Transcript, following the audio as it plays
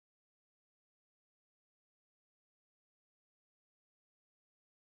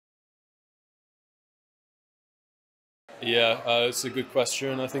It's a good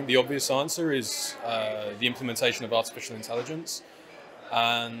question. I think the obvious answer is the implementation of artificial intelligence.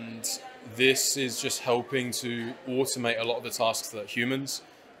 And this is just helping to automate a lot of the tasks that humans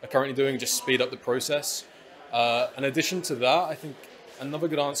are currently doing, just speed up the process. In addition to that, I think another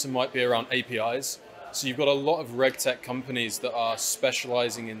good answer might be around APIs. So you've got a lot of RegTech companies that are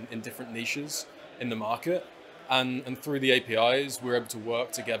specializing in different niches in the market. And through the APIs, we're able to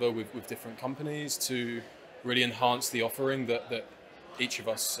work together with different companies to really enhance the offering that each of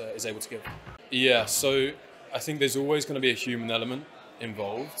us is able to give. So I think there's always going to be a human element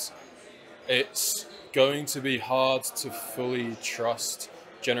involved. It's going to be hard to fully trust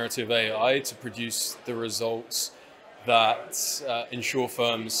generative AI to produce the results that ensure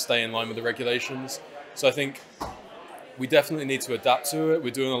firms stay in line with the regulations. So I think we definitely need to adapt to it.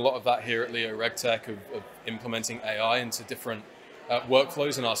 We're doing a lot of that here at RegTech of implementing AI into different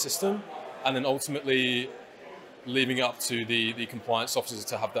workflows in our system, and then ultimately leaving up to the compliance officers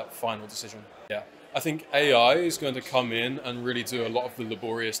to have that final decision. I think AI is going to come in and really do a lot of the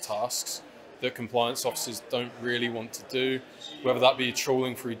laborious tasks that compliance officers don't really want to do, whether that be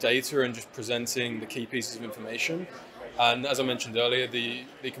trawling through data and just presenting the key pieces of information. And as I mentioned earlier, the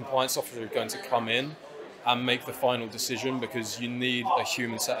compliance officer is going to come in and make the final decision, because you need a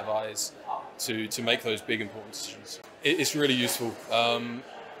human set of eyes to make those big important decisions. It's really useful.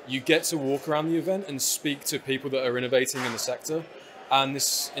 You get to walk around the event and speak to people that are innovating in the sector, and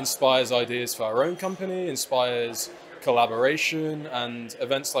this inspires ideas for our own company, inspires collaboration, and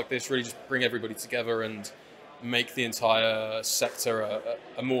events like this really just bring everybody together and make the entire sector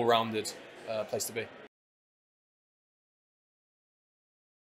a more rounded place to be.